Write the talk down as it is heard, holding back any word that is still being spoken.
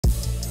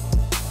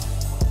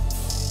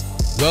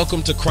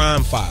Welcome to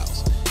Crime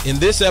Files. In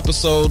this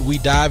episode, we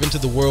dive into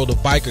the world of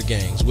biker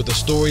gangs with a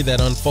story that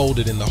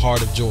unfolded in the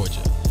heart of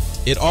Georgia.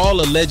 It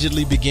all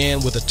allegedly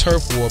began with a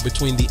turf war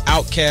between the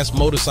Outcast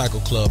Motorcycle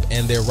Club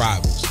and their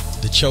rivals,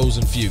 the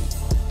Chosen Few.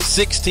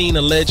 16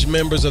 alleged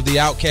members of the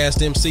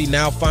Outcast MC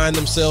now find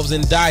themselves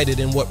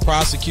indicted in what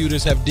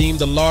prosecutors have deemed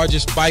the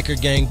largest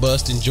biker gang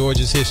bust in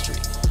Georgia's history.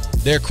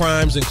 Their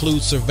crimes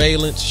include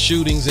surveillance,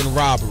 shootings, and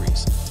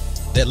robberies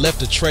that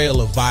left a trail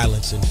of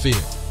violence and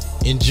fear.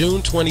 In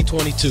June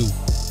 2022,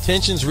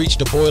 tensions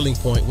reached a boiling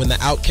point when the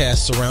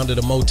Outcasts surrounded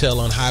a motel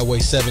on Highway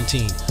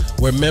 17,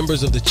 where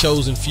members of the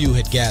Chosen Few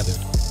had gathered.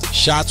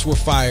 Shots were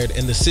fired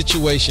and the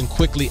situation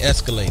quickly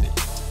escalated.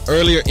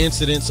 Earlier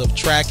incidents of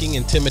tracking,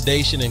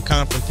 intimidation, and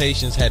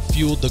confrontations had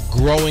fueled the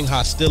growing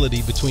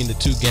hostility between the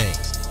two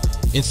gangs.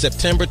 In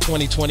September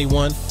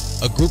 2021,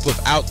 a group of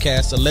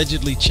outcasts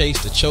allegedly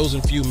chased a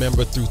Chosen Few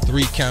member through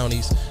 3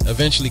 counties,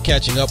 eventually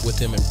catching up with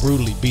him and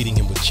brutally beating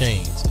him with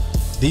chains.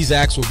 These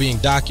acts were being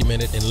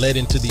documented and led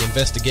into the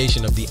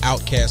investigation of the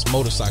Outcast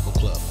Motorcycle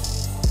Club.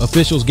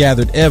 Officials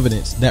gathered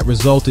evidence that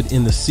resulted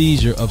in the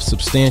seizure of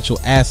substantial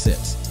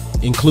assets,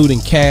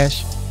 including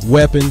cash,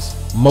 weapons,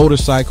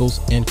 motorcycles,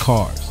 and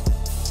cars.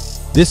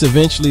 This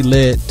eventually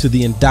led to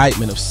the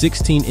indictment of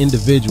 16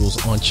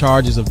 individuals on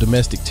charges of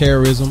domestic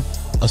terrorism,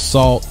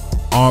 assault,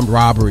 armed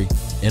robbery,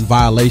 and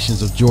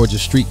violations of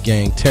Georgia's Street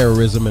Gang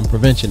Terrorism and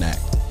Prevention Act.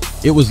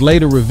 It was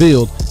later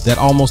revealed that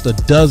almost a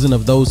dozen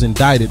of those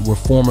indicted were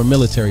former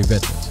military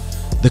veterans.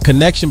 The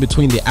connection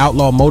between the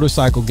outlaw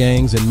motorcycle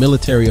gangs and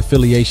military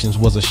affiliations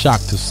was a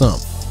shock to some.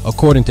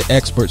 According to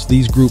experts,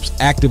 these groups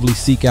actively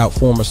seek out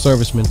former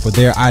servicemen for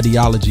their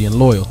ideology and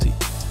loyalty.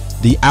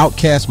 The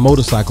Outcast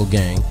Motorcycle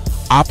Gang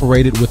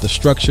operated with a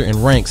structure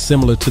and rank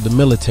similar to the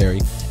military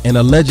and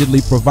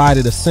allegedly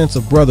provided a sense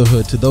of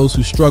brotherhood to those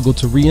who struggled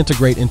to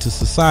reintegrate into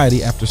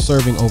society after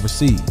serving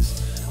overseas.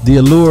 The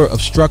allure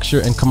of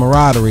structure and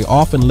camaraderie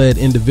often led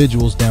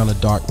individuals down a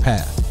dark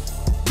path.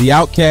 The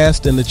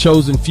Outcast and the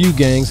Chosen Few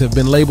gangs have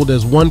been labeled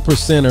as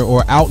 1%er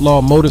or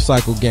outlaw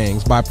motorcycle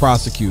gangs by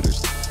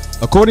prosecutors.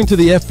 According to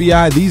the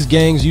FBI, these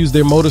gangs use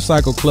their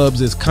motorcycle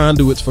clubs as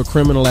conduits for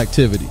criminal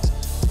activities.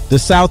 The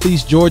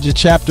Southeast Georgia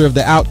chapter of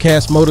the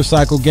Outcast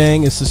Motorcycle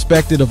Gang is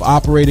suspected of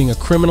operating a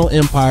criminal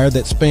empire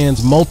that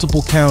spans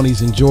multiple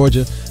counties in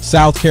Georgia,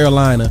 South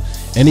Carolina,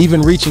 and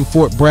even reaching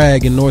Fort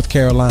Bragg in North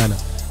Carolina.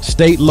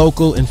 State,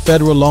 local, and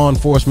federal law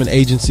enforcement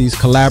agencies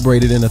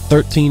collaborated in a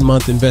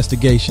 13-month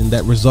investigation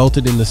that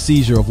resulted in the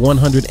seizure of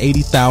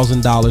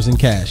 $180,000 in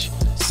cash,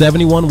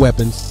 71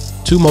 weapons,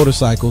 2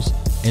 motorcycles,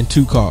 and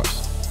 2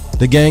 cars.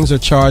 The gangs are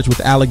charged with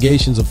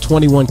allegations of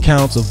 21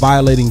 counts of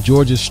violating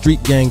Georgia's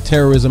Street Gang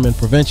Terrorism and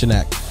Prevention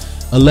Act,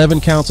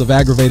 11 counts of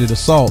aggravated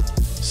assault,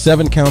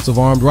 7 counts of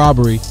armed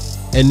robbery,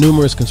 and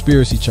numerous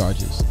conspiracy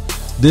charges.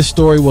 This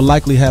story will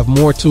likely have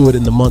more to it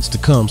in the months to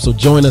come, so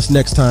join us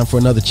next time for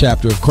another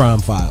chapter of Crime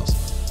Files.